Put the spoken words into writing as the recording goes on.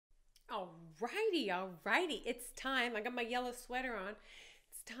Alrighty. It's time. I got my yellow sweater on.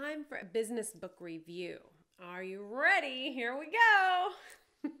 It's time for a business book review. Are you ready? Here we go.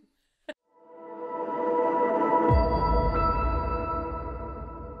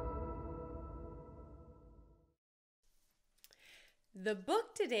 The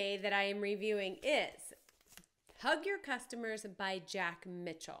book today that I am reviewing is Hug Your Customers by Jack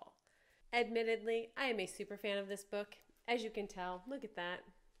Mitchell. Admittedly, I am a super fan of this book. As you can tell, look at that.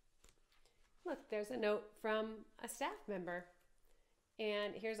 Look, there's a note from a staff member.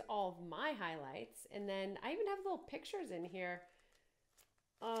 And here's all of my highlights. And then I even have little pictures in here.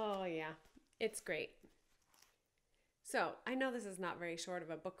 Oh yeah, it's great. So I know this is not very short of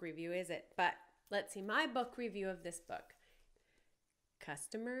a book review, is it? But let's see my book review of this book.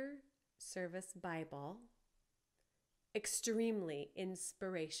 Customer Service Bible. Extremely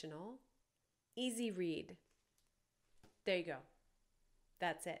inspirational. Easy read. There you go.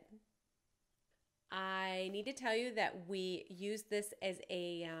 That's it. I need to tell you that we use this as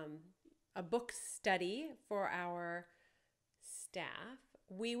a book study for our staff.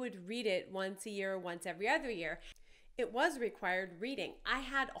 We would read it once a year, once every other year. It was required reading. I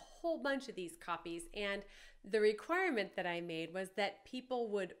had a whole bunch of these copies, and the requirement that I made was that people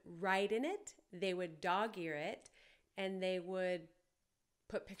would write in it, they would dog-ear it, and they would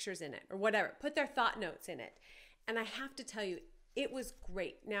put pictures in it or whatever, put their thought notes in it. And I have to tell you, it was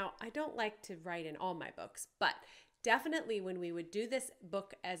great. Now, I don't like to write in all my books, but definitely when we would do this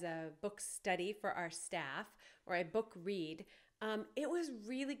book as a book study for our staff or a book read, it was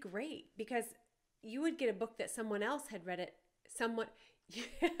really great because you would get a book that someone else had read it.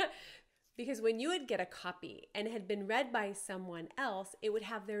 Because when you would get a copy and it had been read by someone else, it would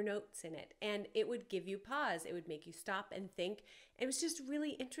have their notes in it and it would give you pause. It would make you stop and think. It was just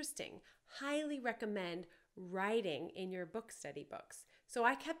really interesting. Highly recommend writing in your book study books. So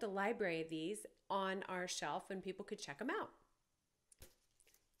I kept a library of these on our shelf and people could check them out.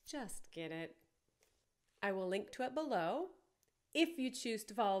 Just get it. I will link to it below. If you choose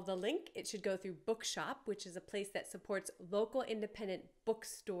to follow the link, it should go through Bookshop, which is a place that supports local independent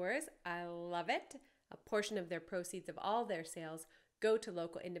bookstores. I love it. A portion of their proceeds of all their sales go to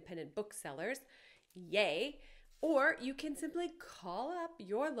local independent booksellers. Yay! Or you can simply call up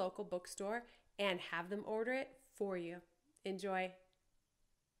your local bookstore and have them order it for you. Enjoy.